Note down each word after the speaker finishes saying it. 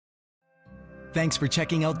Thanks for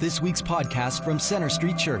checking out this week's podcast from Center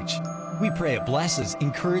Street Church. We pray it blesses,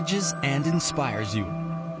 encourages, and inspires you.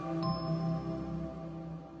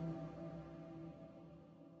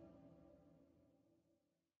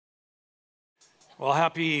 Well,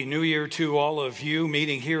 Happy New Year to all of you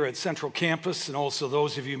meeting here at Central Campus, and also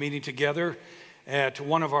those of you meeting together at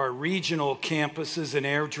one of our regional campuses in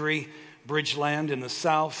Airdrie, Bridgeland in the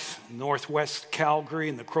south, northwest Calgary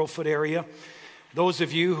in the Crowfoot area. Those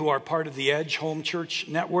of you who are part of the Edge Home Church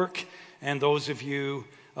Network, and those of you,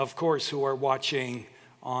 of course, who are watching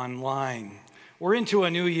online. We're into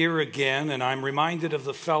a new year again, and I'm reminded of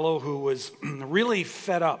the fellow who was really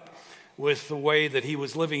fed up with the way that he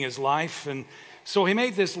was living his life, and so he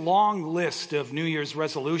made this long list of New Year's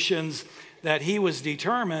resolutions that he was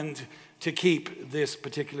determined to keep this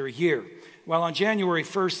particular year. Well, on January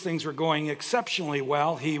 1st, things were going exceptionally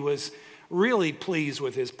well. He was really pleased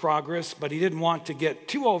with his progress, but he didn't want to get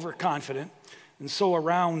too overconfident. And so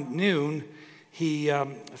around noon, he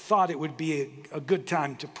thought it would be a good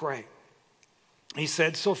time to pray. He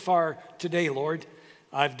said, "So far today, Lord,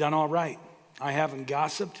 I've done all right. I haven't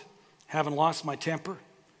gossiped, haven't lost my temper,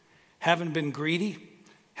 haven't been greedy,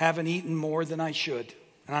 haven't eaten more than I should.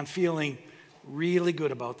 And I'm feeling really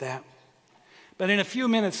good about that. But in a few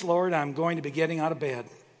minutes, Lord, I'm going to be getting out of bed.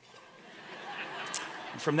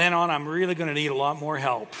 From then on, I'm really going to need a lot more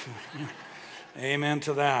help." Amen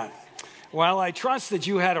to that. Well, I trust that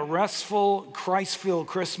you had a restful, Christ-filled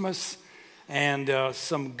Christmas and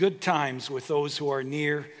some good times with those who are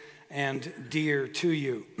near and dear to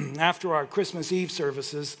you. After our Christmas Eve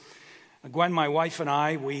services, Gwen, my wife, and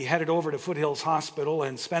I, we headed over to Foothills Hospital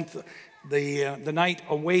and spent the night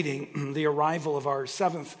awaiting the arrival of our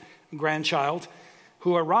seventh grandchild,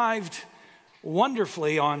 who arrived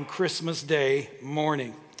wonderfully on Christmas Day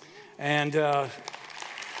morning. And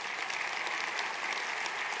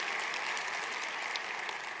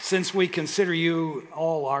since we consider you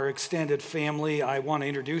all our extended family, I want to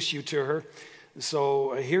introduce you to her.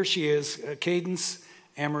 So here she is, Cadence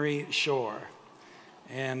Emery Schorr.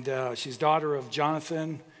 And she's daughter of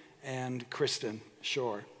Jonathan and Kristen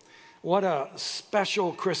Schorr. What a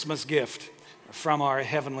special Christmas gift from our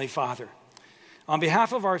Heavenly Father. On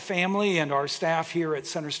behalf of our family and our staff here at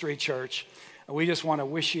Center Street Church, we just want to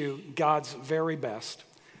wish you God's very best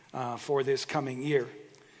for this coming year.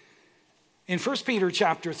 In 1 Peter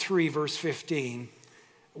chapter 3, verse 15,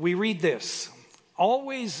 we read this: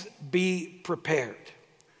 "Always be prepared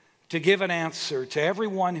to give an answer to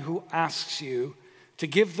everyone who asks you to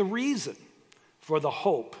give the reason for the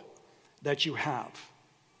hope that you have."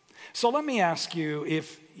 So let me ask you,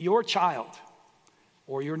 if your child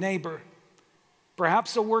or your neighbor,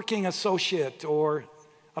 perhaps a working associate or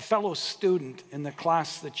a fellow student in the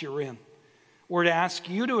class that you're in, were to ask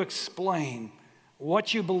you to explain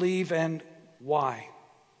what you believe and why,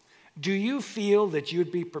 do you feel that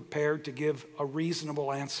you'd be prepared to give a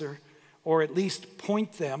reasonable answer, or at least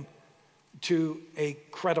point them to a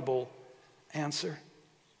credible answer?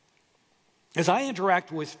 As I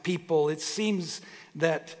interact with people, it seems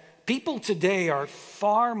that people today are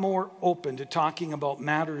far more open to talking about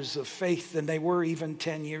matters of faith than they were even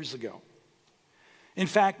 10 years ago. In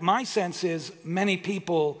fact, my sense is many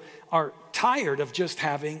people are tired of just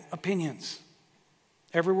having opinions.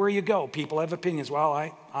 Everywhere you go, people have opinions. Well,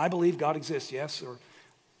 I believe God exists, yes, or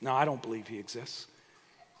no, I don't believe he exists.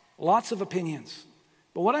 Lots of opinions.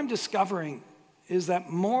 But what I'm discovering is that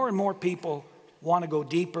more and more people want to go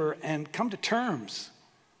deeper and come to terms,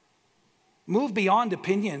 move beyond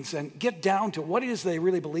opinions and get down to what it is they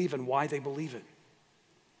really believe and why they believe it.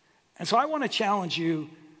 And so I want to challenge you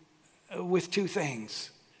with two things.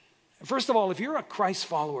 First of all, if you're a Christ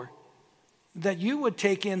follower, that you would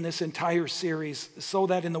take in this entire series so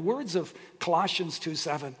that, in the words of Colossians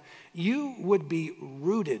 2:7, you would be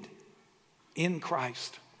rooted in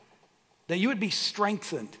Christ, that you would be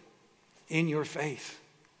strengthened in your faith,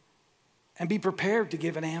 and be prepared to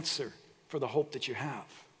give an answer for the hope that you have.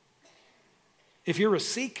 If you're a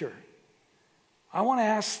seeker, I want to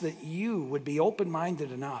ask that you would be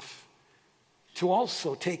open-minded enough to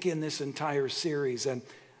also take in this entire series and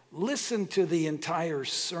listen to the entire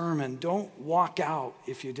sermon. Don't walk out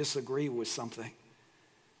if you disagree with something.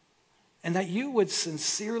 And that you would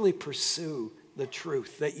sincerely pursue the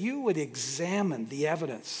truth, that you would examine the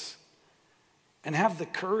evidence and have the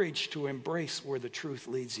courage to embrace where the truth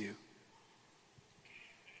leads you.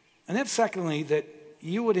 And then secondly, that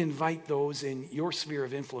you would invite those in your sphere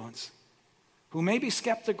of influence who may be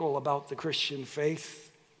skeptical about the Christian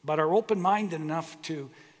faith, but are open-minded enough to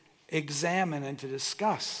examine and to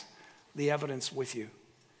discuss the evidence with you.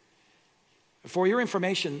 For your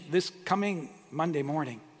information, this coming Monday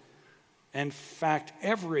morning, In fact,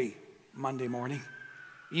 every Monday morning,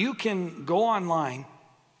 you can go online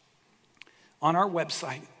on our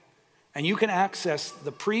website and you can access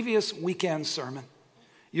the previous weekend sermon.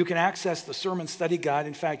 You can access the sermon study guide.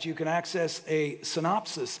 In fact, you can access a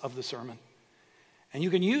synopsis of the sermon. And you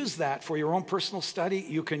can use that for your own personal study.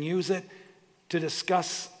 You can use it to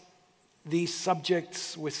discuss these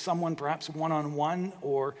subjects with someone, perhaps one-on-one,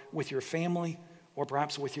 or with your family, or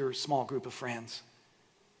perhaps with your small group of friends.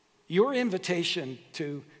 Your invitation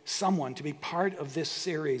to someone to be part of this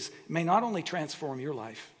series may not only transform your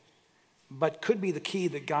life, but could be the key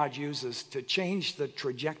that God uses to change the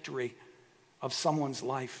trajectory of someone's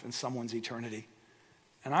life and someone's eternity.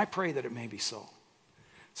 And I pray that it may be so.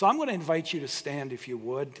 So I'm going to invite you to stand, if you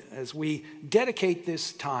would, as we dedicate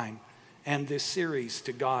this time and this series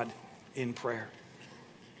to God in prayer.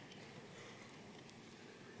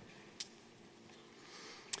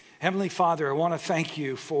 Heavenly Father, I want to thank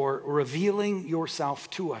you for revealing yourself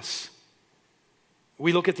to us.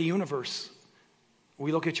 We look at the universe.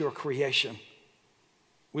 We look at your creation.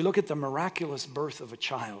 We look at the miraculous birth of a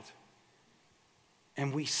child.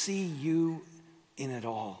 And we see you in it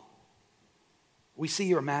all. We see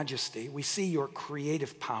your majesty. We see your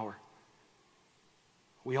creative power.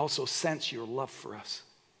 We also sense your love for us.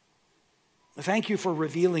 Thank you for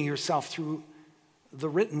revealing yourself through the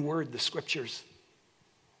written word, the scriptures.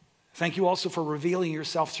 Thank you also for revealing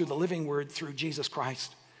yourself through the living word, through Jesus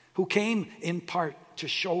Christ, who came in part to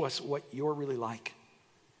show us what you're really like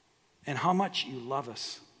and how much you love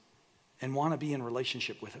us and want to be in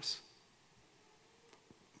relationship with us.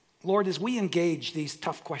 Lord, as we engage these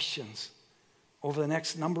tough questions over the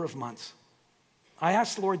next number of months, I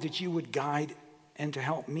ask, Lord, that you would guide and to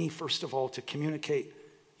help me, first of all, to communicate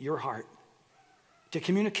your heart, to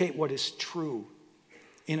communicate what is true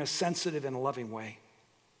in a sensitive and loving way.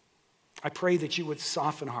 I pray that you would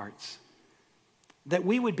soften hearts, that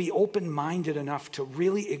we would be open-minded enough to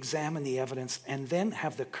really examine the evidence and then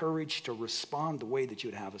have the courage to respond the way that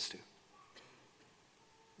you would have us to.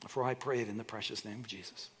 For I pray it in the precious name of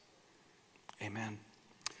Jesus. Amen.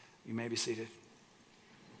 You may be seated.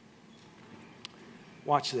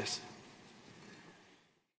 Watch this.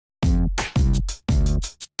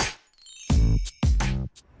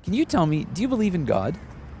 Can you tell me, do you believe in God?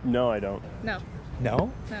 No, I don't. No.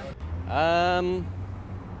 No? No.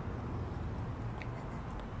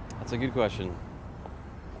 That's a good question.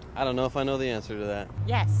 I don't know if I know the answer to that.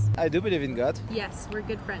 Yes. I do believe in God. Yes, we're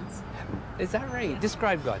good friends. Is that right?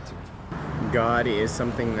 Describe God to me. God is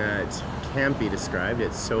something that can't be described.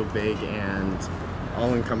 It's so big and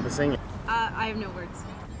all-encompassing. I have no words.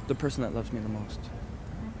 The person that loves me the most.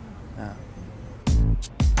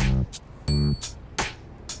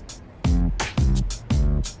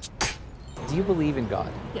 Do you believe in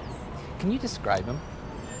God? Yes. Can you describe him?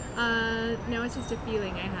 No, it's just a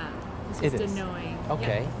feeling I have. It's It just a is. knowing.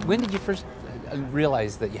 Okay. Yeah. When did you first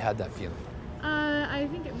realize that you had that feeling? I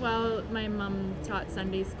think, well, my mom taught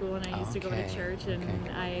Sunday school and I used to go to Okay, church and okay.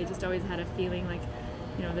 I just always had a feeling like,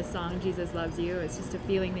 you know, the song Jesus Loves You, it's just a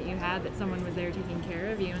feeling that you had that someone was there taking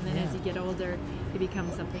care of you, and then as you get older, it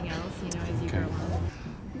becomes something else, you know, as you grow up.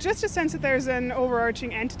 Just a sense that there's an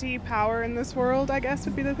overarching entity, power in this world, I guess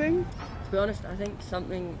would be the thing. To be honest, I think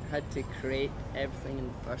something had to create everything in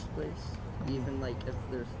the first place. Even like if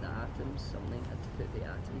there's the atoms, something had to put the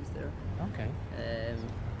atoms there. Okay.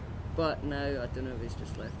 But now, I don't know if it's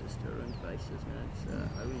just left us to our own devices now, so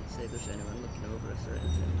I wouldn't say there's anyone looking over us or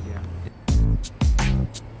anything.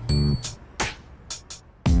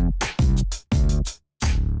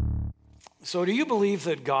 So do you believe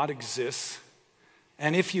that God exists?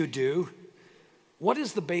 And if you do, what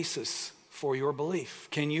is the basis for your belief?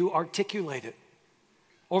 Can you articulate it?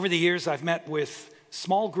 Over the years, I've met with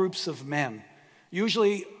small groups of men,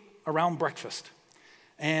 usually around breakfast,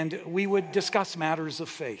 and we would discuss matters of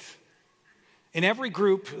faith. In every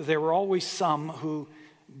group, there were always some who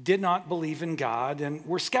did not believe in God and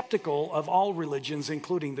were skeptical of all religions,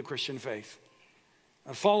 including the Christian faith.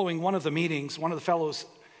 Following one of the meetings, one of the fellows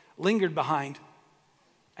lingered behind,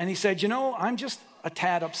 and he said, "You know, I'm just a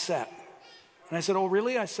tad upset." And I said, "Oh,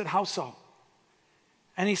 really?" I said, "How so?"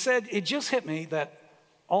 And he said, "It just hit me that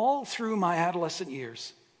all through my adolescent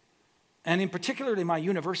years, and in particular in my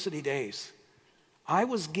university days, I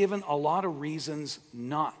was given a lot of reasons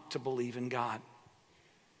not to believe in God.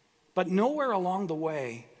 But nowhere along the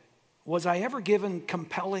way was I ever given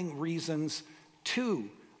compelling reasons to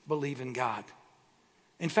believe in God.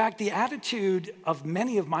 In fact, the attitude of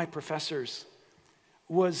many of my professors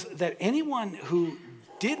was that anyone who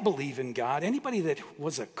did believe in God, anybody that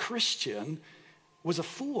was a Christian, was a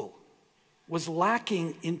fool, was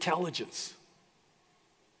lacking intelligence."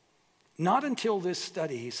 Not until this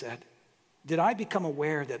study, he said, did I become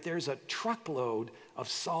aware that there's a truckload of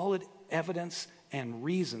solid evidence and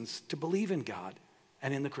reasons to believe in God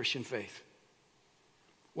and in the Christian faith.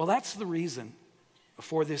 Well, that's the reason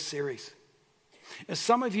for this series. As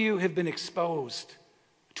some of you have been exposed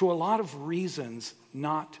to a lot of reasons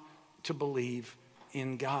not to believe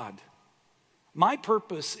in God. My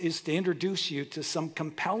purpose is to introduce you to some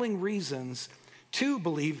compelling reasons to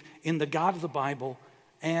believe in the God of the Bible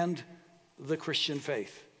and the Christian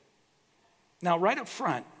faith. Now, right up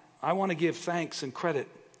front, I want to give thanks and credit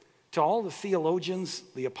to all the theologians,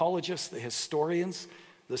 the apologists, the historians,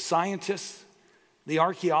 the scientists, the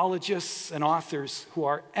archaeologists and authors who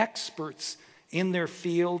are experts in their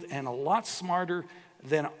field and a lot smarter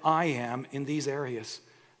than I am in these areas,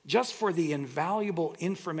 just for the invaluable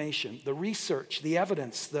information, the research, the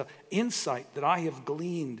evidence, the insight that I have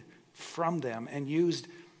gleaned from them and used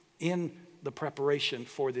in the preparation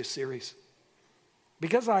for this series.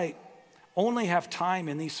 Because I only have time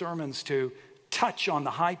in these sermons to touch on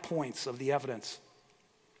the high points of the evidence,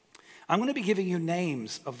 I'm going to be giving you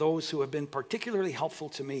names of those who have been particularly helpful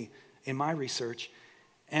to me in my research,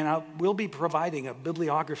 and I will be providing a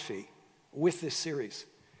bibliography with this series.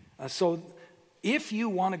 So if you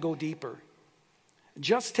want to go deeper,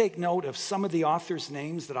 just take note of some of the authors'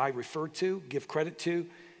 names that I refer to, give credit to,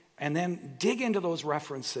 and then dig into those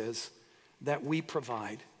references that we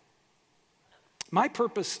provide. My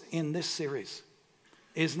purpose in this series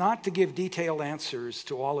is not to give detailed answers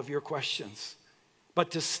to all of your questions,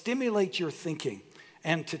 but to stimulate your thinking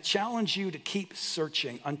and to challenge you to keep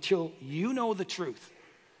searching until you know the truth.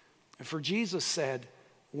 For Jesus said,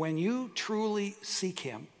 when you truly seek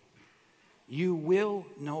him, you will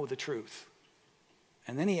know the truth.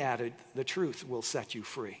 And then he added, the truth will set you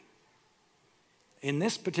free. In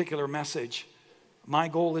this particular message, my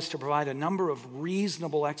goal is to provide a number of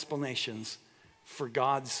reasonable explanations for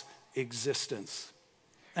God's existence.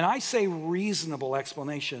 And I say reasonable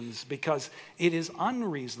explanations because it is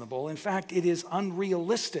unreasonable. In fact, it is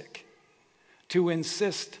unrealistic to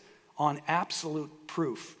insist on absolute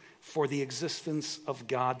proof for the existence of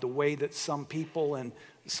God the way that some people and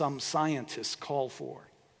some scientists call for.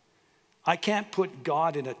 I can't put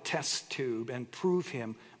God in a test tube and prove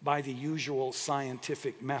him by the usual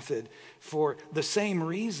scientific method for the same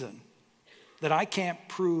reason that I can't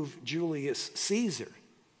prove Julius Caesar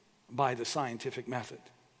by the scientific method.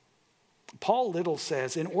 Paul Little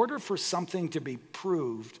says, in order for something to be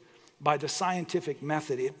proved by the scientific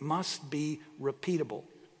method, it must be repeatable.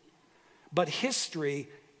 But history,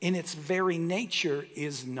 in its very nature,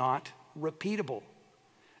 is not repeatable.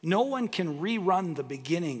 No one can rerun the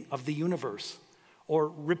beginning of the universe or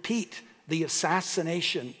repeat the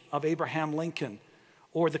assassination of Abraham Lincoln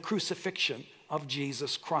or the crucifixion of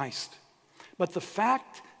Jesus Christ. But the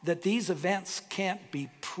fact that these events can't be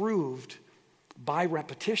proved by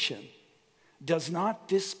repetition does not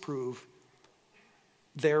disprove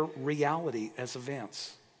their reality as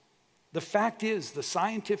events. The fact is, the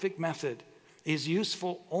scientific method is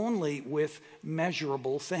useful only with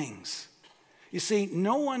measurable things. You see,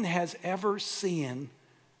 no one has ever seen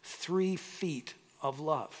 3 feet of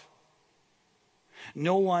love.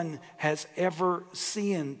 No one has ever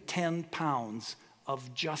seen 10 pounds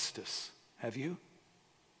of justice. Have you?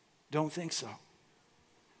 Don't think so.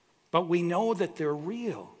 But we know that they're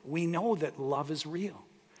real. We know that love is real.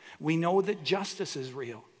 We know that justice is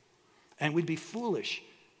real. And we'd be foolish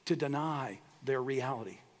to deny their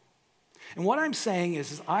reality. And what I'm saying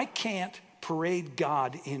is I can't parade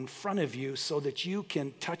God in front of you so that you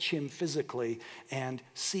can touch him physically and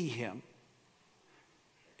see him.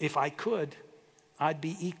 If I could, I'd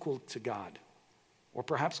be equal to God, or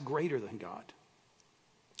perhaps greater than God.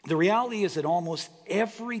 The reality is that almost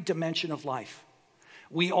every dimension of life,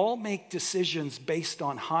 we all make decisions based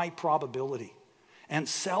on high probability and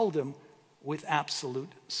seldom with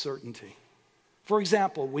absolute certainty. For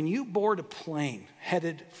example, when you board a plane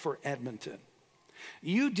headed for Edmonton,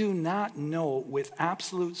 you do not know with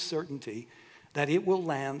absolute certainty that it will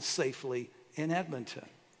land safely in Edmonton.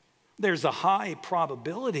 There's a high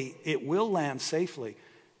probability it will land safely,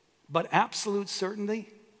 but absolute certainty?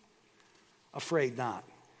 Afraid not.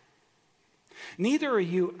 Neither are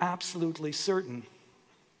you absolutely certain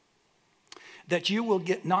that you will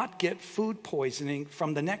not get food poisoning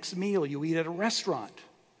from the next meal you eat at a restaurant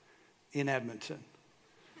in Edmonton.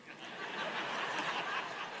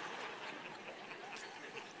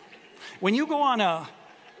 When you go on a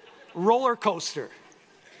roller coaster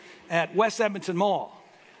at West Edmonton Mall,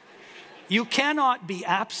 you cannot be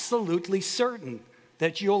absolutely certain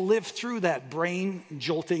that you'll live through that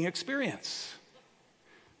brain-jolting experience.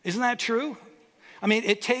 Isn't that true? I mean,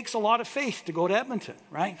 it takes a lot of faith to go to Edmonton,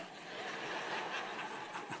 right?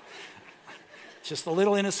 Just a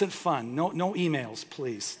little innocent fun. No emails,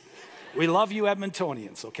 please. We love you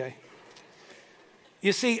Edmontonians, okay?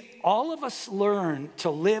 You see, all of us learn to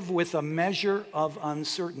live with a measure of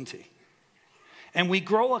uncertainty. And we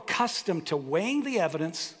grow accustomed to weighing the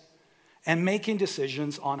evidence and making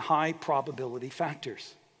decisions on high probability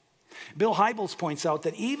factors. Bill Hybels points out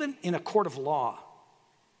that even in a court of law,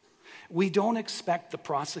 we don't expect the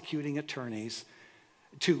prosecuting attorneys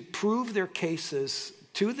to prove their cases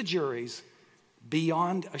to the juries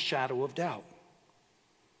beyond a shadow of doubt.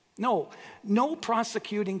 No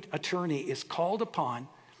prosecuting attorney is called upon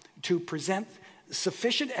to present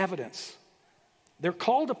sufficient evidence. They're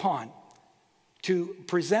called upon to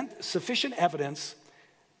present sufficient evidence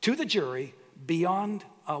to the jury beyond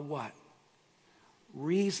a what?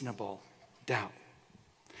 Reasonable doubt.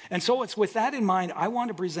 And so it's with that in mind, I want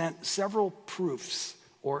to present several proofs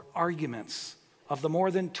or arguments of the more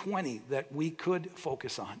than 20 that we could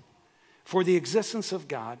focus on for the existence of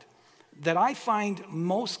God that I find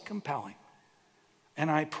most compelling. And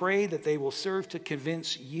I pray that they will serve to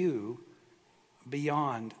convince you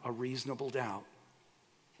beyond a reasonable doubt.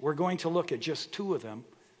 We're going to look at just 2 of them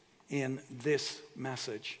in this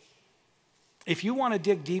message. If you want to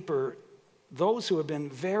dig deeper, those who have been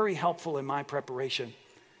very helpful in my preparation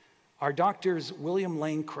are Doctors William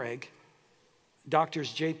Lane Craig,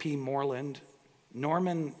 Doctors J.P. Moreland,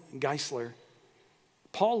 Norman Geisler,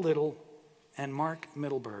 Paul Little, and Mark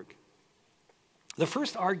Middleburg. The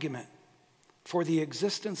first argument for the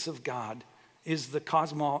existence of God is the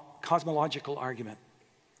cosmological argument.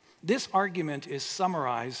 This argument is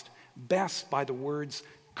summarized best by the words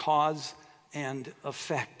cause and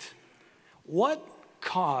effect. What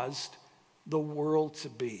caused the world to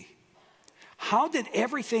be? How did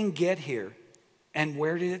everything get here, and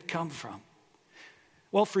where did it come from?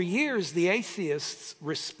 Well, for years, the atheists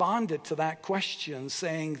responded to that question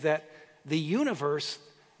saying that the universe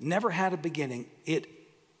never had a beginning. It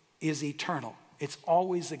is eternal. It's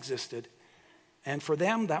always existed. And for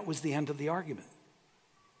them, that was the end of the argument.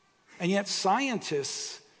 And yet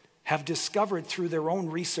scientists have discovered through their own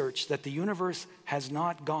research that the universe has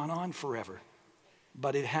not gone on forever,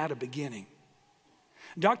 but it had a beginning.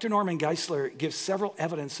 Dr. Norman Geisler gives several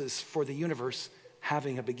evidences for the universe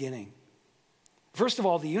having a beginning. First of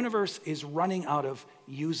all, the universe is running out of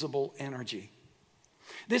usable energy.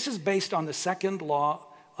 This is based on the second law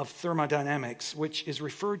of thermodynamics, which is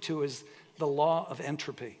referred to as the law of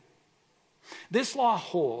entropy. This law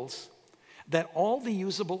holds that all the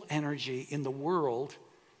usable energy in the world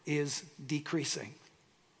is decreasing.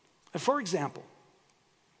 For example,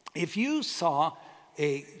 if you saw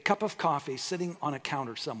a cup of coffee sitting on a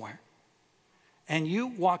counter somewhere, and you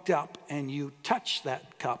walked up and you touched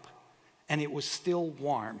that cup and it was still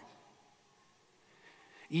warm,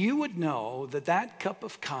 you would know that that cup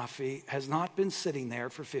of coffee has not been sitting there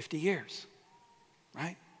for 50 years,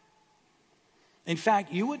 right? In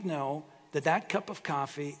fact, you would know that that cup of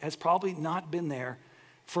coffee has probably not been there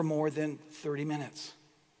for more than 30 minutes.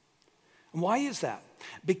 And why is that?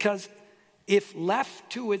 Because if left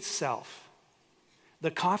to itself,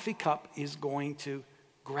 the coffee cup is going to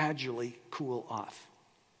gradually cool off.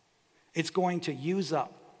 It's going to use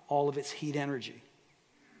up all of its heat energy.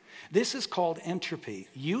 This is called entropy,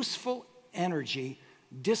 useful energy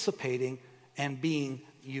dissipating and being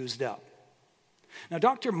used up. Now,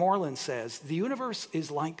 Dr. Moreland says the universe is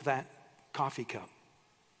like that coffee cup.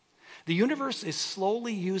 The universe is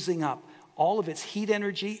slowly using up all of its heat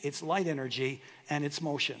energy, its light energy, and its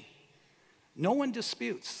motion. No one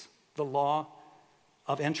disputes the law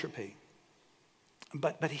of entropy.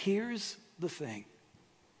 But here's the thing.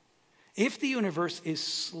 If the universe is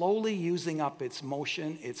slowly using up its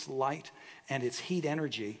motion, its light, and its heat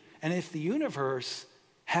energy, and if the universe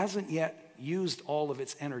hasn't yet used all of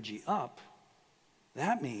its energy up,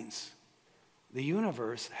 that means the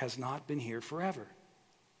universe has not been here forever.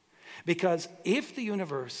 Because if the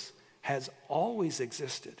universe has always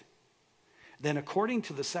existed, then according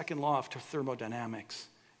to the second law of thermodynamics,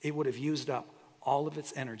 it would have used up all of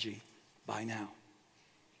its energy by now.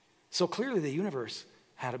 So clearly the universe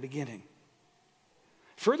had a beginning.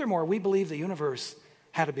 Furthermore, we believe the universe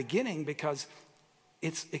had a beginning because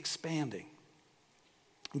it's expanding.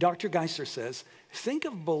 Dr. Geisler says, think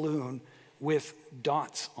of a balloon with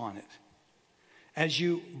dots on it. As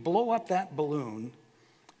you blow up that balloon,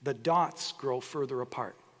 the dots grow further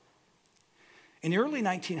apart. In the early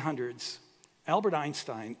 1900s, Albert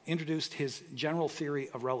Einstein introduced his general theory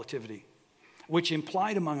of relativity, which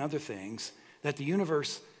implied, among other things, that the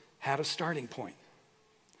universe had a starting point.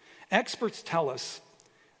 Experts tell us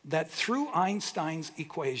that through Einstein's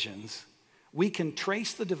equations, we can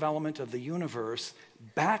trace the development of the universe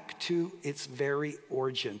back to its very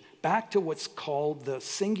origin, back to what's called the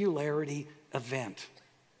singularity event,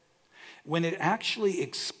 when it actually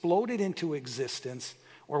exploded into existence,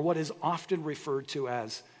 or what is often referred to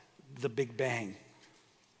as the Big Bang.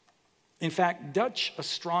 In fact, Dutch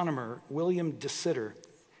astronomer William de Sitter,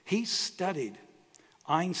 he studied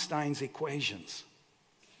Einstein's equations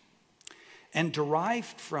and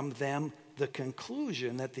derived from them the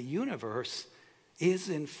conclusion that the universe is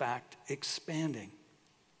in fact expanding.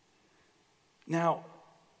 Now,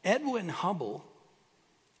 Edwin Hubble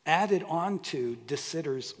added on to de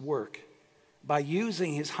Sitter's work by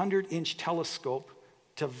using his 100-inch telescope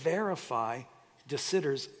to verify de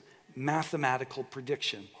Sitter's mathematical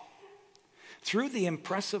prediction. Through the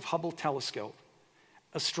impressive Hubble telescope,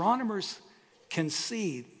 astronomers can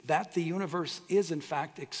see that the universe is in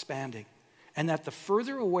fact expanding, and that the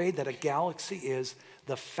further away that a galaxy is,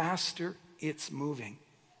 the faster it's moving,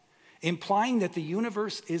 implying that the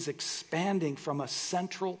universe is expanding from a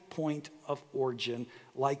central point of origin,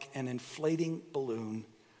 like an inflating balloon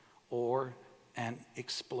or an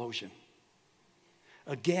explosion.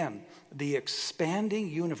 Again, the expanding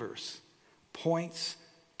universe points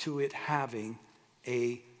to it having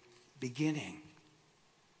a beginning.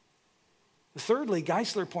 Thirdly,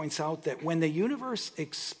 Geisler points out that when the universe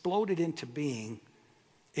exploded into being,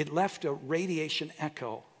 it left a radiation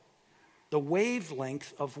echo, the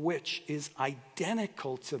wavelength of which is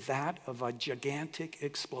identical to that of a gigantic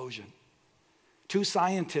explosion. Two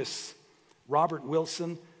scientists, Robert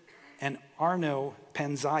Wilson and Arno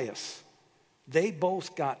Penzias, they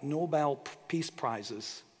both got Nobel Peace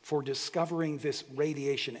Prizes for discovering this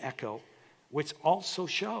radiation echo, which also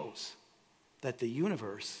shows that the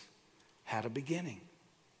universe had a beginning.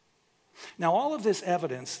 Now, all of this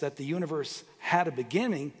evidence that the universe had a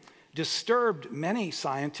beginning disturbed many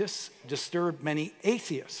scientists, disturbed many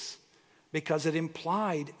atheists, because it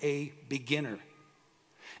implied a beginner.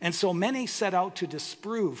 And so many set out to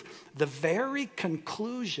disprove the very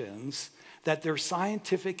conclusions that their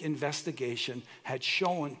scientific investigation had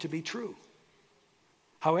shown to be true.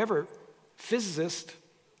 However, physicist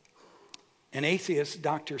and atheist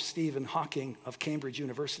Dr. Stephen Hawking of Cambridge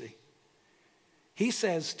University, he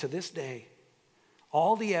says to this day,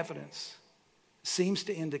 all the evidence seems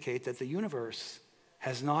to indicate that the universe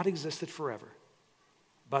has not existed forever,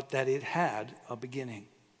 but that it had a beginning.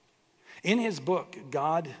 In his book,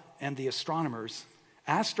 God and the Astronomers,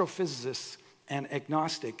 astrophysicist and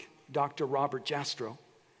agnostic Dr. Robert Jastrow,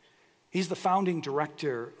 he's the founding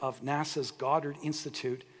director of NASA's Goddard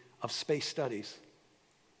Institute of Space Studies.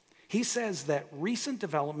 He says that recent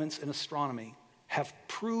developments in astronomy have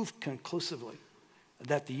proved conclusively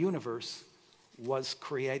that the universe was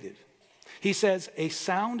created. He says a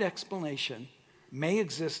sound explanation may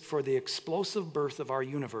exist for the explosive birth of our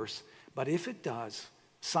universe, but if it does,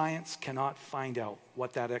 science cannot find out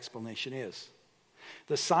what that explanation is.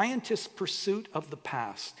 The scientist's pursuit of the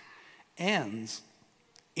past ends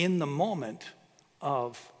in the moment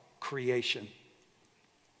of creation.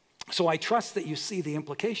 So I trust that you see the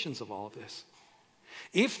implications of all of this.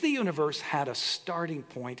 If the universe had a starting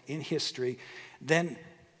point in history, then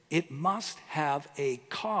it must have a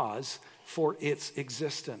cause for its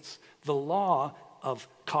existence. The law of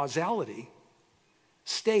causality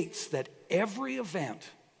states that every event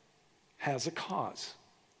has a cause.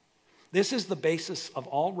 This is the basis of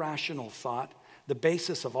all rational thought, the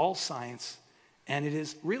basis of all science, and it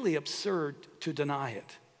is really absurd to deny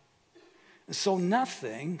it. So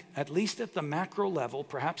nothing, at least at the macro level,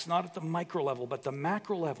 perhaps not at the micro level, but the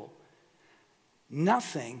macro level,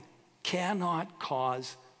 nothing cannot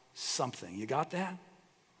cause something. You got that?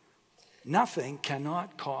 Nothing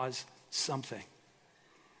cannot cause something.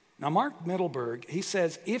 Now, Mark Mittelberg, he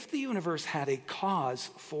says, if the universe had a cause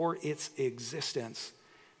for its existence,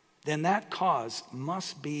 then that cause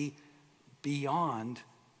must be beyond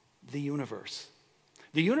the universe.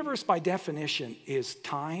 The universe, by definition, is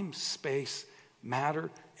time, space,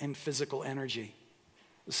 matter, and physical energy.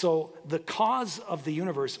 So the cause of the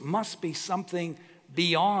universe must be something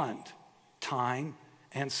beyond time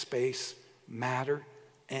and space, matter,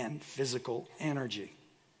 and physical energy.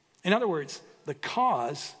 In other words, the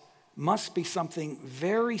cause must be something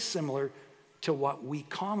very similar to what we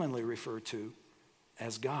commonly refer to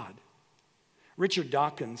as God. Richard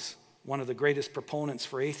Dawkins, one of the greatest proponents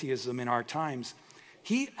for atheism in our times,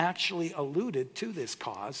 he actually alluded to this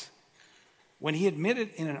cause when he admitted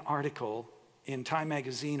in an article in Time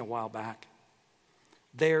magazine a while back,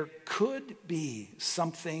 there could be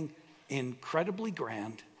something incredibly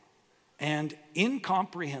grand and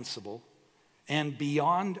incomprehensible and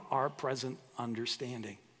beyond our present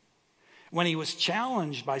understanding. When he was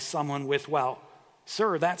challenged by someone with, "Well,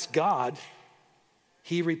 sir, that's God,"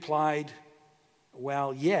 he replied,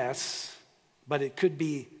 "Well, yes, but it could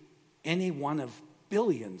be any one of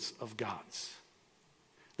billions of gods.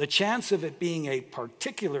 The chance of it being a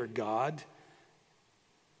particular God,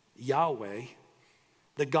 Yahweh,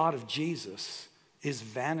 the God of Jesus, is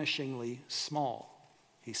vanishingly small,"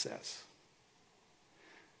 he says.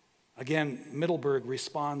 Again, Middleburg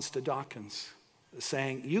responds to Dawkins,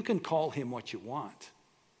 saying, "You can call him what you want,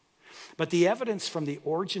 but the evidence from the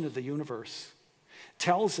origin of the universe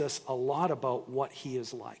tells us a lot about what he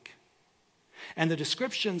is like. And the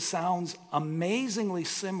description sounds amazingly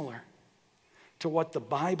similar to what the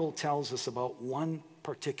Bible tells us about one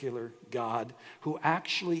particular God who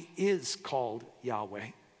actually is called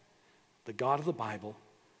Yahweh, the God of the Bible,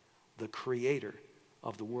 the creator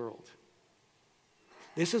of the world."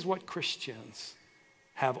 This is what Christians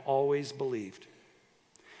have always believed.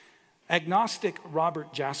 Agnostic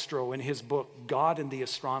Robert Jastrow, in his book, God and the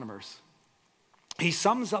Astronomers, he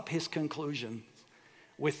sums up his conclusion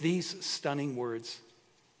with these stunning words.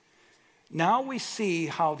 "Now we see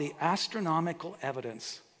how the astronomical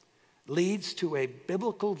evidence leads to a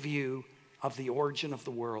biblical view of the origin of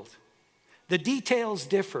the world. The details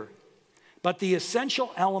differ, but the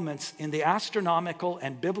essential elements in the astronomical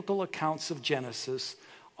and biblical accounts of Genesis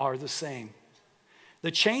are the same. The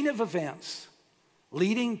chain of events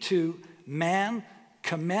leading to man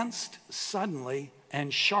commenced suddenly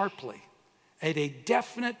and sharply at a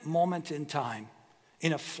definite moment in time,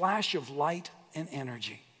 in a flash of light and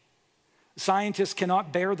energy. Scientists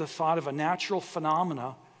cannot bear the thought of a natural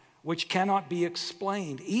phenomena which cannot be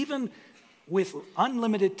explained, even with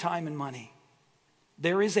unlimited time and money.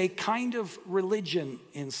 There is a kind of religion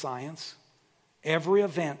in science. Every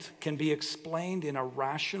event can be explained in a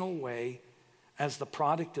rational way as the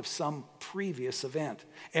product of some previous event.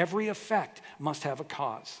 Every effect must have a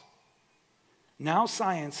cause. Now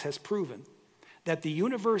science has proven that the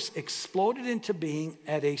universe exploded into being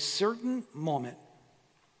at a certain moment.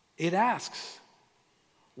 It asks,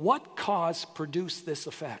 what cause produced this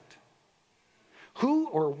effect? Who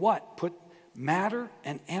or what put matter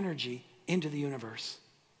and energy into the universe?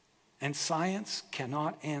 And science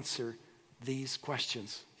cannot answer these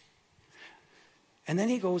questions." And then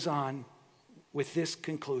he goes on with this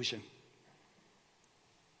conclusion.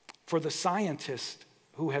 "For the scientist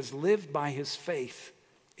who has lived by his faith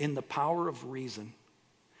in the power of reason,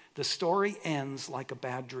 the story ends like a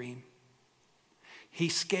bad dream. He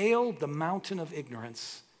scaled the mountain of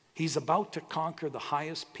ignorance. He's about to conquer the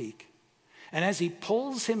highest peak. And as he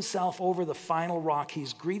pulls himself over the final rock,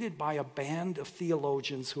 he's greeted by a band of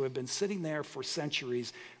theologians who have been sitting there for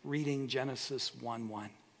centuries reading Genesis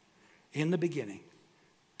 1:1. In the beginning,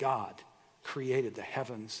 God created the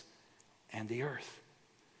heavens and the earth."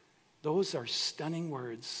 Those are stunning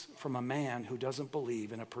words from a man who doesn't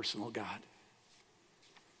believe in a personal God.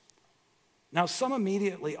 Now, some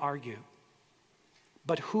immediately argue,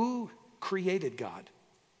 but who created God?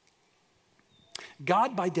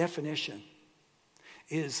 God, by definition,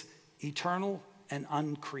 is eternal and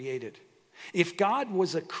uncreated. If God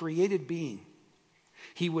was a created being,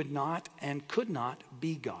 he would not and could not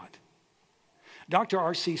be God. Dr.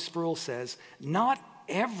 R.C. Sproul says, "Not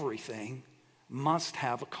everything must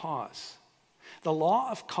have a cause. The law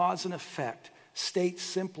of cause and effect states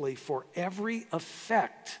simply, for every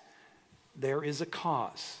effect, there is a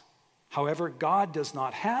cause. However, God does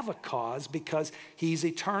not have a cause because he's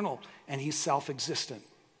eternal and he's self-existent.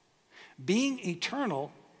 Being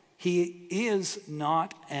eternal, he is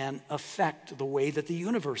not an effect the way that the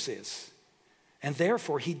universe is. And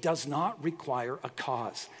therefore, he does not require a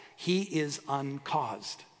cause. He is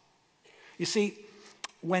uncaused." You see,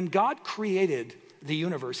 when God created the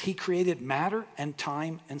universe, he created matter and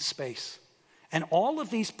time and space. And all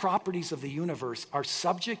of these properties of the universe are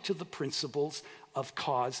subject to the principles of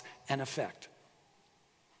cause and effect.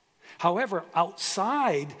 However,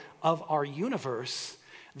 outside of our universe,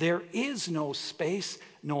 there is no space,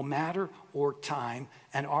 no matter, or time,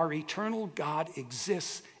 and our eternal God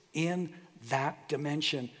exists in that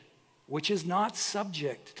dimension, which is not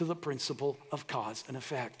subject to the principle of cause and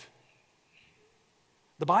effect.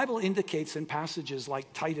 The Bible indicates in passages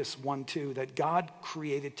like Titus 1:2 that God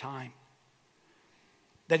created time,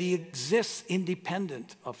 that he exists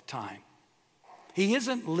independent of time. He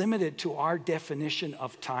isn't limited to our definition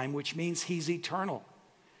of time, which means he's eternal.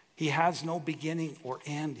 He has no beginning or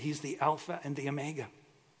end. He's the Alpha and the Omega.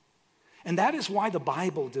 And that is why the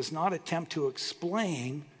Bible does not attempt to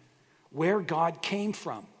explain where God came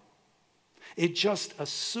from. It just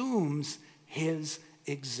assumes his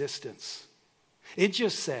existence. It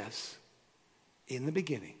just says, in the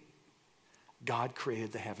beginning, God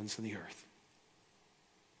created the heavens and the earth.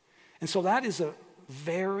 And so that is a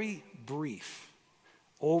very brief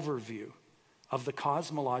overview of the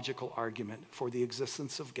cosmological argument for the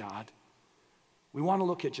existence of God. We want to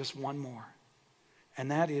look at just one more,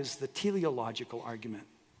 and that is the teleological argument.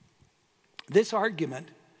 This argument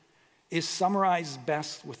is summarized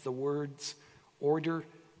best with the words order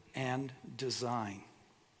and design.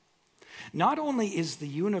 Not only is the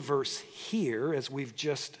universe here, as we've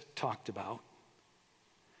just talked about,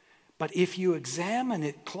 but if you examine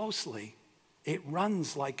it closely, it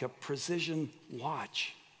runs like a precision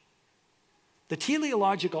watch. The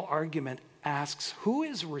teleological argument asks, who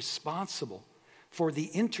is responsible for the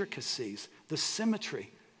intricacies, the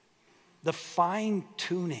symmetry, the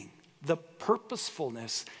fine-tuning, the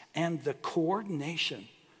purposefulness, and the coordination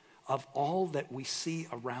of all that we see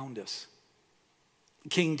around us?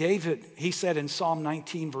 King David, he said in Psalm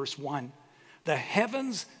 19, verse 1, the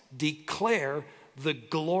heavens declare the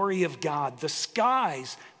glory of God. The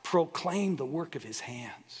skies proclaim the work of his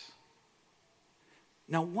hands.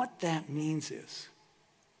 Now, what that means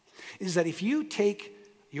is that if you take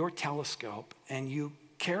your telescope and you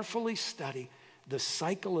carefully study the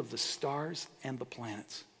cycle of the stars and the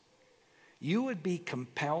planets, you would be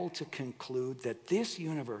compelled to conclude that this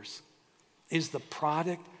universe is the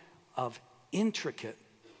product of intricate,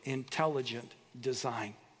 intelligent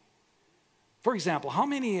design. For example, how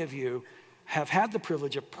many of you have had the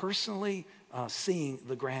privilege of personally seeing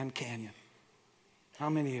the Grand Canyon? How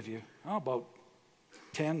many of you? Oh, about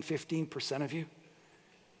 10, 15% of you.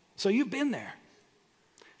 So you've been there.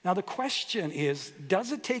 Now the question is,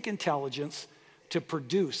 does it take intelligence to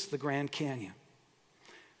produce the Grand Canyon?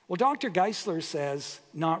 Well, Dr. Geisler says,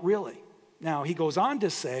 not really. Now, he goes on to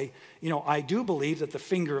say, I do believe that the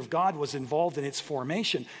finger of God was involved in its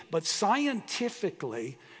formation, but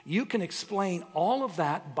scientifically, you can explain all of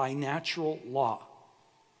that by natural law.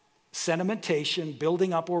 Sedimentation,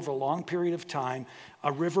 building up over a long period of time,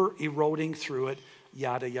 a river eroding through it,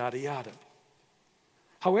 yada, yada, yada.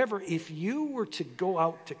 However, if you were to go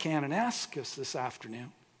out to Kananaskis this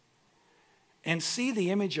afternoon and see the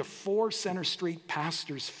image of 4 Center Street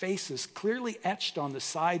pastors' faces clearly etched on the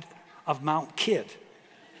side of Mount Kidd,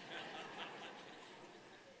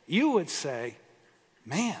 you would say,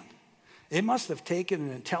 man, it must have taken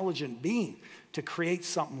an intelligent being to create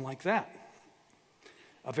something like that.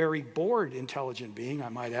 A very bored intelligent being, I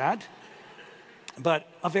might add, but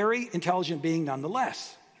a very intelligent being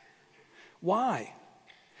nonetheless. Why?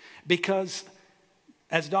 Because,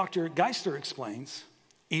 as Dr. Geisler explains,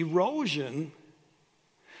 erosion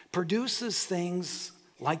produces things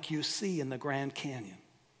like you see in the Grand Canyon.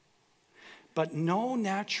 But no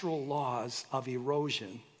natural laws of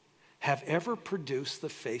erosion have ever produced the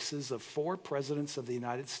faces of 4 presidents of the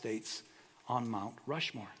United States on Mount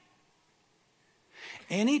Rushmore.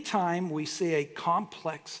 Anytime we see a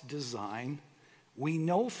complex design, we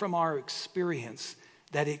know from our experience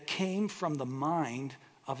that it came from the mind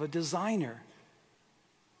of a designer.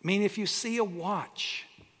 I mean, if you see a watch,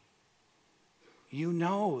 you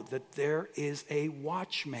know that there is a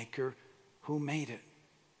watchmaker who made it.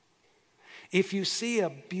 If you see a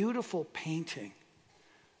beautiful painting,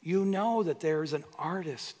 you know that there is an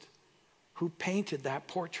artist who painted that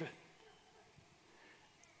portrait.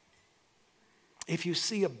 If you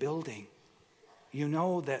see a building, you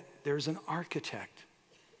know that there's an architect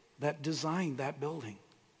that designed that building.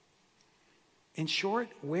 In short,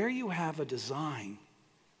 where you have a design,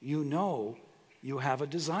 you know you have a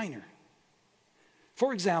designer.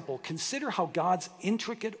 For example, consider how God's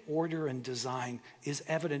intricate order and design is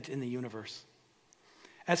evident in the universe.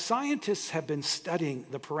 As scientists have been studying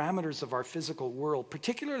the parameters of our physical world,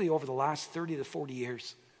 particularly over the last 30 to 40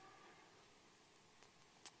 years,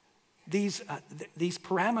 these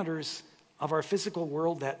parameters of our physical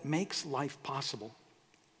world that makes life possible,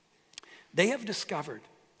 they have discovered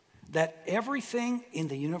that everything in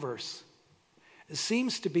the universe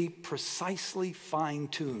seems to be precisely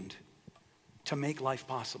fine-tuned to make life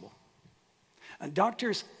possible.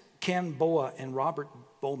 Doctors Ken Boa and Robert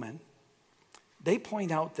Bowman, they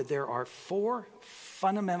point out that there are 4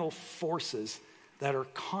 fundamental forces that are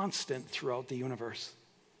constant throughout the universe.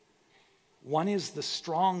 1 is the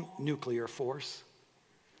strong nuclear force.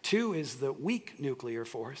 2 is the weak nuclear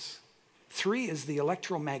force. 3 is the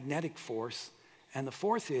electromagnetic force. And the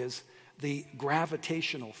 4th is the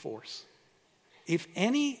gravitational force. If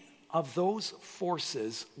any of those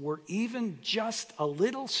forces were even just a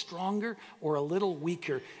little stronger or a little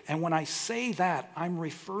weaker, and when I say that, I'm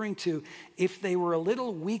referring to if they were a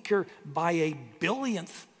little weaker by a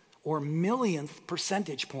billionth or millionth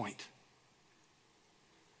percentage point,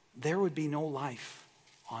 there would be no life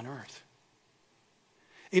on earth.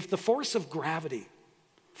 If the force of gravity,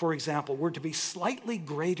 for example, were to be slightly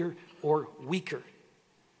greater or weaker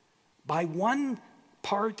by 1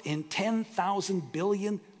 part in 10,000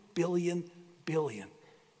 billion,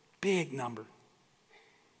 big number.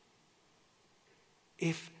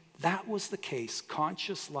 If that was the case,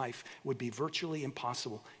 conscious life would be virtually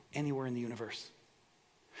impossible anywhere in the universe.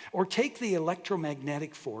 Or take the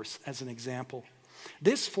electromagnetic force as an example.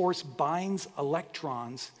 This force binds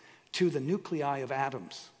electrons to the nuclei of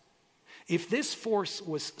atoms. If this force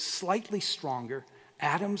was slightly stronger,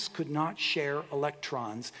 atoms could not share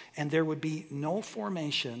electrons, and there would be no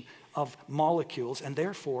formation of molecules, and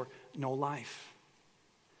therefore no life.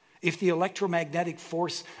 If the electromagnetic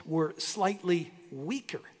force were slightly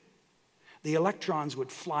weaker, the electrons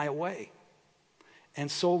would fly away, and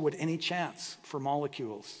so would any chance for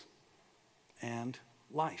molecules and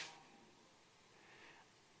life.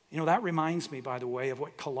 You know, that reminds me, by the way, of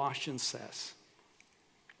what Colossians says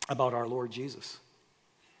about our Lord Jesus.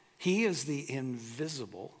 He is the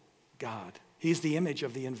invisible God. He's the image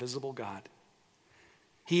of the invisible God.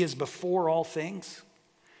 He is before all things,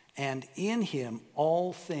 and in him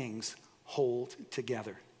all things hold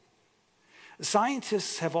together.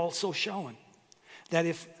 Scientists have also shown that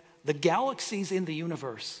if the galaxies in the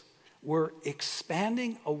universe were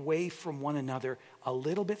expanding away from one another a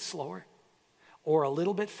little bit slower or a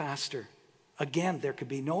little bit faster, again, there could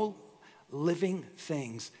be no living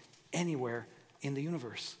things anywhere in the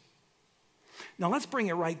universe. Now let's bring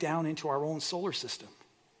it right down into our own solar system.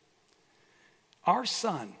 Our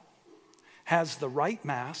sun has the right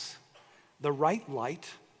mass, the right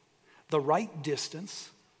light, the right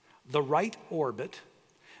distance, the right orbit,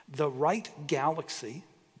 the right galaxy,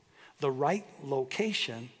 the right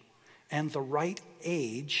location, and the right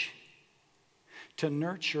age to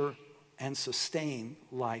nurture and sustain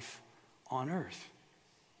life on earth.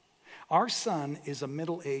 Our sun is a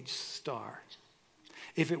middle-aged star.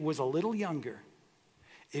 If it was a little younger,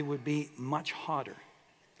 it would be much hotter,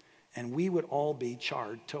 and we would all be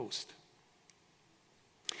charred toast.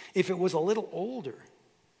 If it was a little older,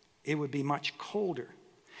 it would be much colder,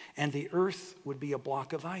 and the earth would be a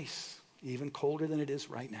block of ice, even colder than it is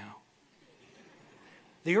right now.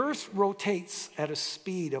 The earth rotates at a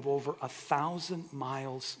speed of over 1,000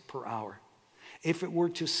 miles per hour. If it were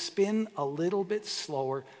to spin a little bit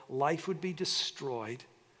slower, life would be destroyed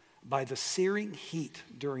by the searing heat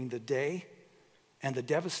during the day and the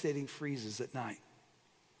devastating freezes at night.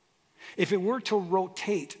 If it were to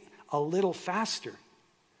rotate a little faster,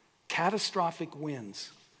 catastrophic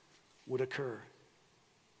winds would occur.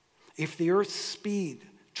 If the Earth's speed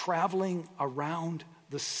traveling around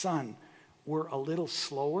the sun were a little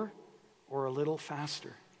slower or a little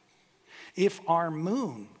faster, if our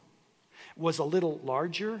moon was a little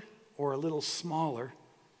larger or a little smaller,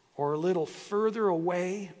 or a little further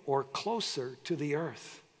away or closer to the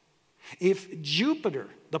earth, if Jupiter,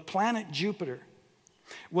 the planet Jupiter,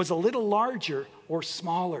 was a little larger or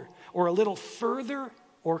smaller, or a little further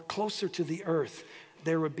or closer to the earth,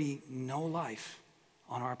 there would be no life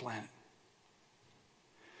on our planet.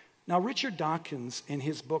 Now, Richard Dawkins, in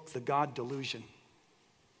his book, The God Delusion,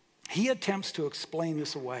 he attempts to explain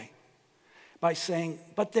this away by saying,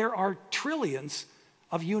 but there are trillions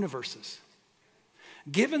of universes.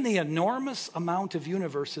 Given the enormous amount of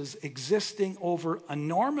universes existing over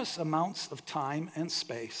enormous amounts of time and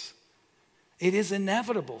space, it is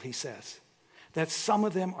inevitable, he says, that some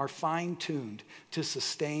of them are fine-tuned to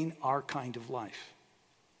sustain our kind of life.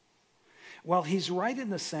 Well, he's right in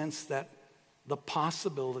the sense that the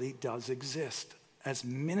possibility does exist, as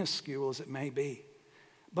minuscule as it may be.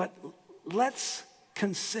 But let's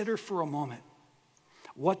consider for a moment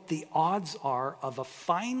what the odds are of a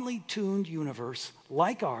finely tuned universe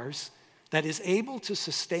like ours that is able to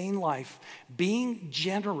sustain life being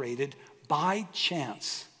generated by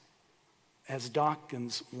chance, as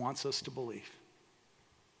Dawkins wants us to believe.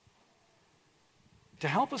 To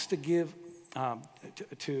help us to give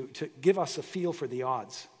us a feel for the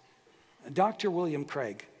odds, Dr. William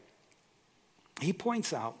Craig, he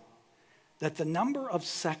points out that the number of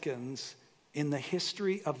seconds in the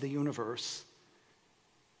history of the universe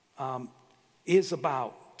is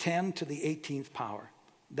about 10 to the 18th power.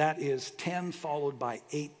 That is 10 followed by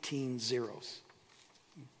 18 zeros.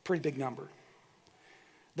 Pretty big number.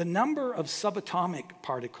 The number of subatomic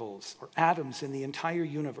particles or atoms in the entire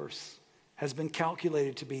universe has been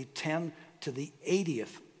calculated to be 10 to the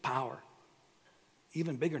 80th power.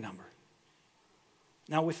 Even bigger number.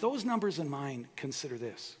 Now, with those numbers in mind, consider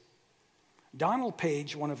this. Donald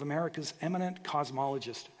Page, one of America's eminent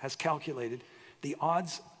cosmologists, has calculated the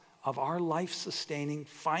odds of our life-sustaining,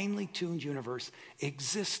 finely tuned universe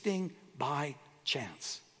existing by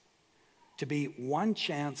chance to be 1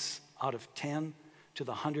 chance out of 10 to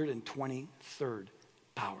the 123rd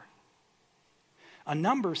power. A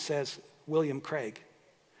number, says William Craig,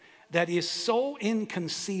 that is so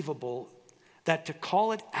inconceivable that to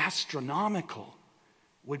call it astronomical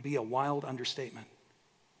would be a wild understatement.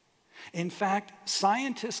 In fact,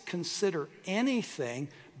 scientists consider anything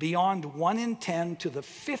beyond 1 in 10 to the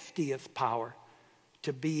 50th power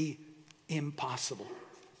to be impossible.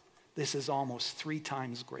 This is almost 3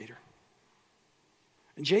 times greater.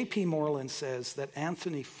 J.P. Moreland says that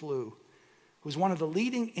Anthony Flew, who's one of the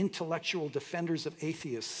leading intellectual defenders of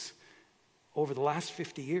atheists over the last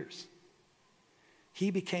 50 years,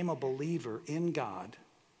 he became a believer in God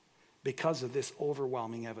because of this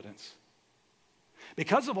overwhelming evidence.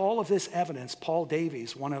 Because of all of this evidence, Paul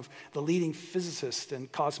Davies, one of the leading physicists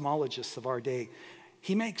and cosmologists of our day,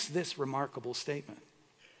 he makes this remarkable statement.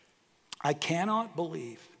 I cannot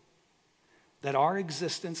believe that our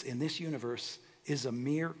existence in this universe is a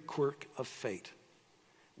mere quirk of fate.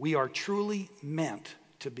 We are truly meant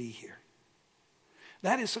to be here.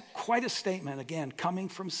 That is quite a statement, again, coming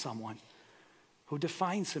from someone who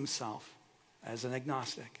defines himself as an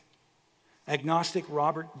agnostic. Agnostic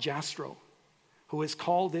Robert Jastrow, who has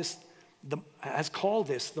called this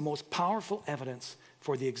the most powerful evidence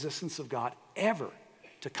for the existence of God ever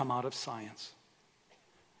to come out of science.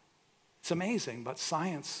 It's amazing, but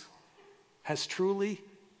science has truly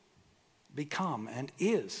become and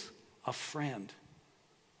is a friend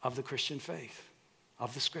of the Christian faith,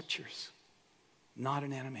 of the scriptures, not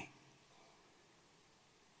an enemy.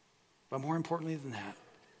 But more importantly than that,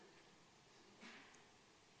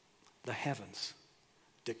 the heavens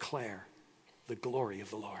declare the glory of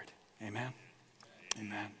the Lord. Amen?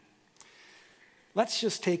 Amen. Let's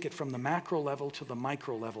just take it from the macro level to the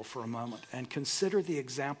micro level for a moment and consider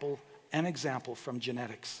an example from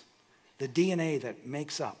genetics, the DNA that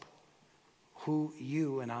makes up who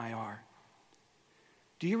you and I are.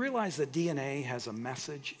 Do you realize that DNA has a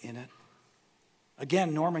message in it?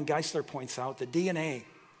 Again, Norman Geisler points out that DNA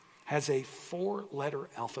has a 4-letter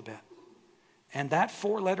alphabet. And that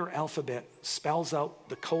 4-letter alphabet spells out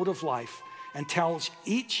the code of life and tells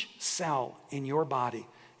each cell in your body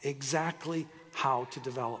exactly how to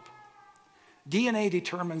develop. DNA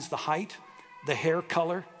determines the height, the hair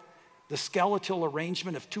color, the skeletal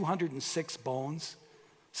arrangement of 206 bones,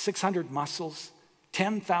 600 muscles,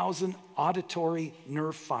 10,000 auditory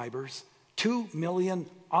nerve fibers, 2 million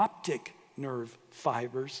optic nerve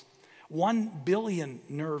fibers, 1 billion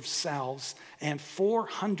nerve cells, and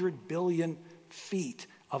 400 billion feet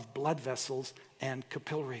of blood vessels and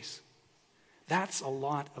capillaries. That's a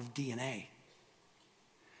lot of DNA.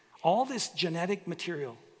 All this genetic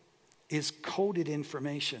material is coded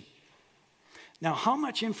information. Now, how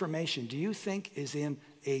much information do you think is in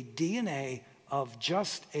a DNA of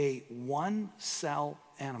just a 1-cell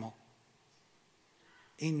animal?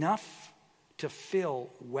 Enough to fill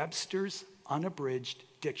Webster's unabridged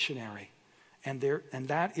dictionary. And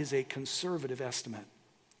that is a conservative estimate.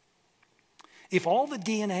 If all the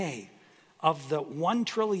DNA of the 1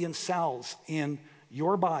 trillion cells in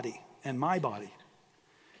your body and my body,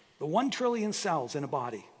 the 1 trillion cells in a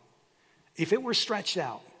body, if it were stretched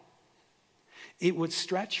out, it would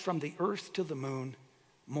stretch from the earth to the moon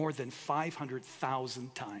more than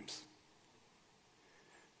 500,000 times.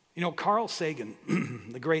 You know, Carl Sagan,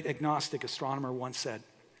 the great agnostic astronomer, once said,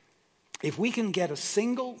 if we can get a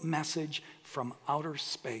single message from outer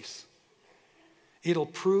space, it'll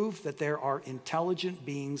prove that there are intelligent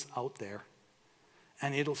beings out there,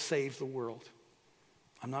 and it'll save the world.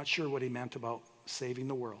 I'm not sure what he meant about saving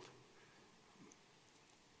the world.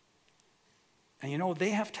 And you know, they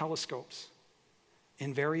have telescopes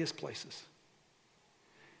in various places,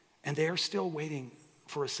 and they are still waiting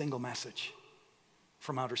for a single message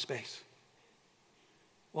from outer space.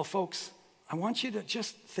 Well, folks, I want you to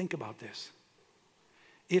just think about this.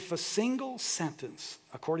 If a single sentence,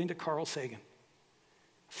 according to Carl Sagan,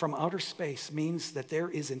 from outer space means that there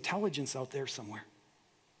is intelligence out there somewhere,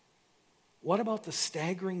 what about the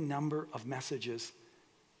staggering number of messages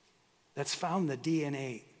that's found in the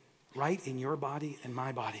DNA right in your body and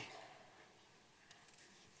my body?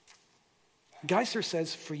 Geisler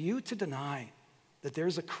says, for you to deny that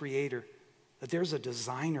there's a creator, that there's a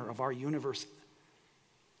designer of our universe,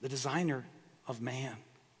 the designer of man,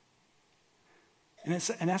 and it's,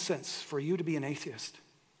 in essence, for you to be an atheist,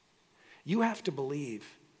 you have to believe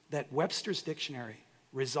that Webster's dictionary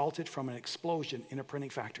resulted from an explosion in a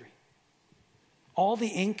printing factory. All the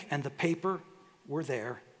ink and the paper were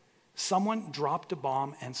there. Someone dropped a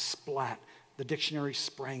bomb and splat. the dictionary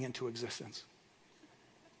sprang into existence.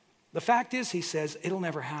 The fact is, he says, it'll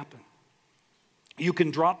never happen. You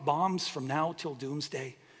can drop bombs from now till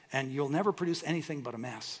doomsday, and you'll never produce anything but a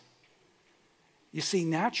mess. You see,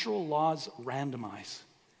 natural laws randomize.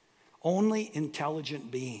 Only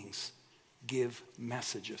intelligent beings give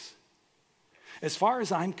messages. As far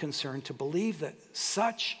as I'm concerned, to believe that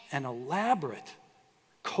such an elaborate,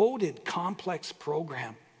 coded, complex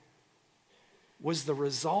program was the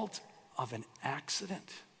result of an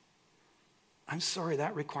accident, I'm sorry,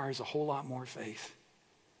 that requires a whole lot more faith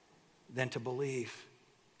than to believe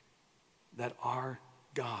that our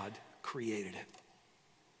God created it.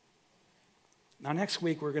 Now, next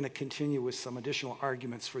week, we're going to continue with some additional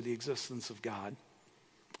arguments for the existence of God.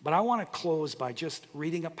 But I want to close by just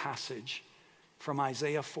reading a passage from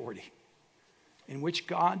Isaiah 40, in which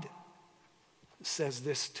God says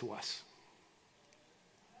this to us.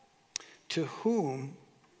 To whom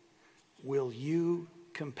will you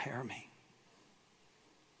compare me?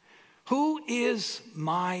 Who is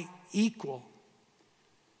my equal?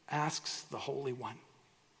 Asks the Holy One.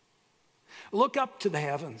 Look up to the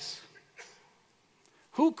heavens.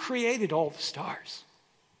 Who created all the stars?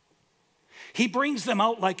 He brings them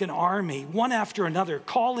out like an army, one after another,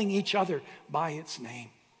 calling each other by its name.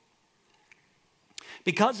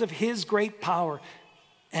 Because of his great power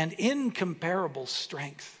and incomparable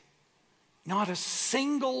strength, not a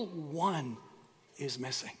single one is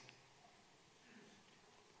missing.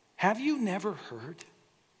 Have you never heard?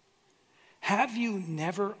 Have you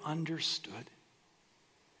never understood?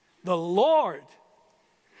 The Lord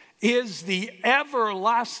is the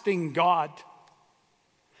everlasting God,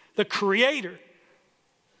 the creator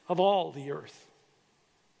of all the earth.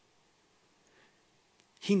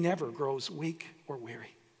 He never grows weak or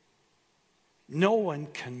weary. No one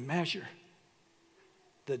can measure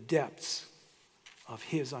the depths of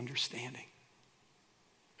his understanding.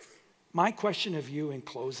 My question of you in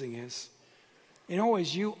closing is,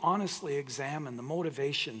 as you honestly examine the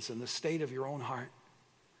motivations and the state of your own heart,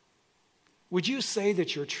 would you say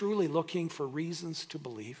that you're truly looking for reasons to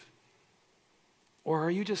believe? Or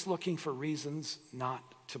are you just looking for reasons not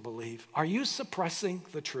to believe? Are you suppressing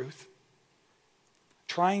the truth?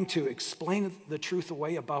 Trying to explain the truth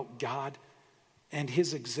away about God and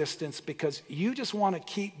his existence because you just want to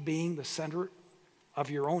keep being the center of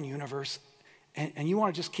your own universe and you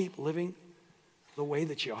want to just keep living the way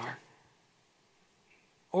that you are?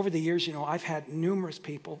 Over the years, I've had numerous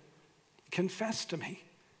people confess to me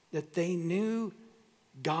that they knew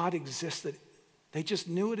God existed. They just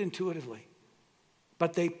knew it intuitively.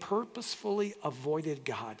 But they purposefully avoided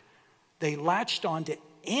God. They latched on to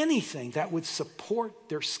anything that would support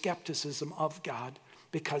their skepticism of God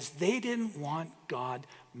because they didn't want God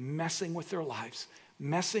messing with their lives,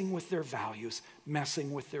 messing with their values,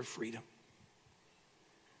 messing with their freedom.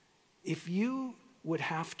 If you would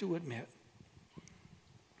have to admit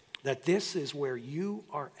that this is where you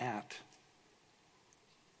are at,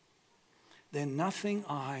 then nothing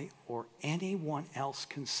I or anyone else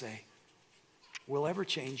can say will ever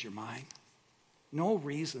change your mind. No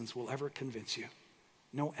reasons will ever convince you.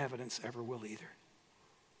 No evidence ever will either.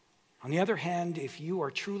 On the other hand, if you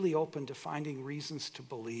are truly open to finding reasons to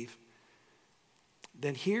believe,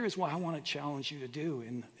 then here's what I want to challenge you to do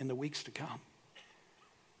in the weeks to come.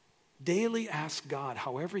 Daily ask God,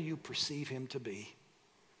 however you perceive him to be,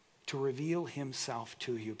 to reveal himself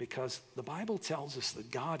to you, because the Bible tells us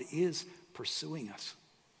that God is pursuing us.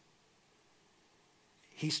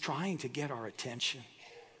 He's trying to get our attention.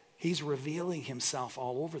 He's revealing himself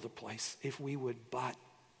all over the place if we would but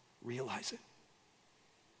realize it.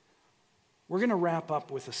 We're going to wrap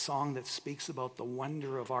up with a song that speaks about the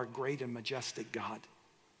wonder of our great and majestic God.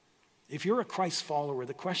 If you're a Christ follower,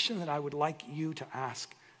 the question that I would like you to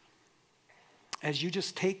ask as you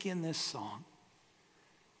just take in this song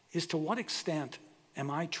is, to what extent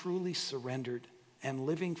am I truly surrendered and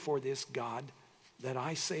living for this God that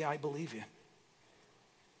I say I believe in?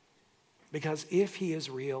 Because if he is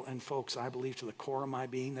real, and folks, I believe to the core of my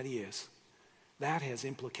being that he is, that has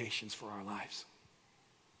implications for our lives.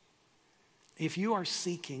 If you are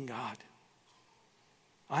seeking God,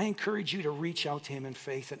 I encourage you to reach out to him in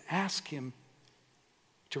faith and ask him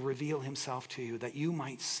to reveal himself to you, that you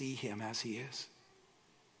might see him as he is.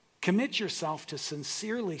 Commit yourself to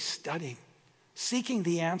sincerely studying, seeking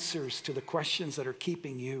the answers to the questions that are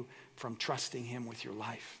keeping you from trusting him with your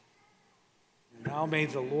life. Now may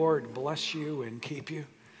the Lord bless you and keep you.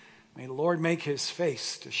 May the Lord make his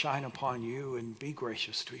face to shine upon you and be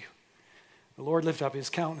gracious to you. The Lord lift up his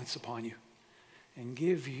countenance upon you and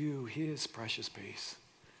give you his precious peace.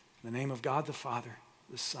 In the name of God the Father,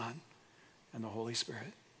 the Son, and the Holy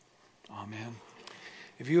Spirit. Amen.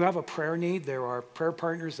 If you have a prayer need, there are prayer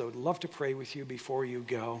partners that would love to pray with you before you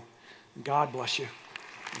go. God bless you.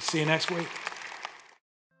 We'll see you next week.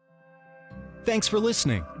 Thanks for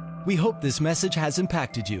listening. We hope this message has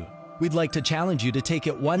impacted you. We'd like to challenge you to take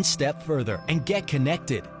it one step further and get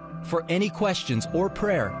connected. For any questions or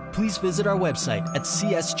prayer, please visit our website at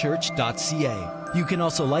cschurch.ca. You can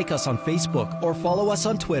also like us on Facebook or follow us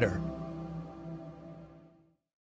on Twitter.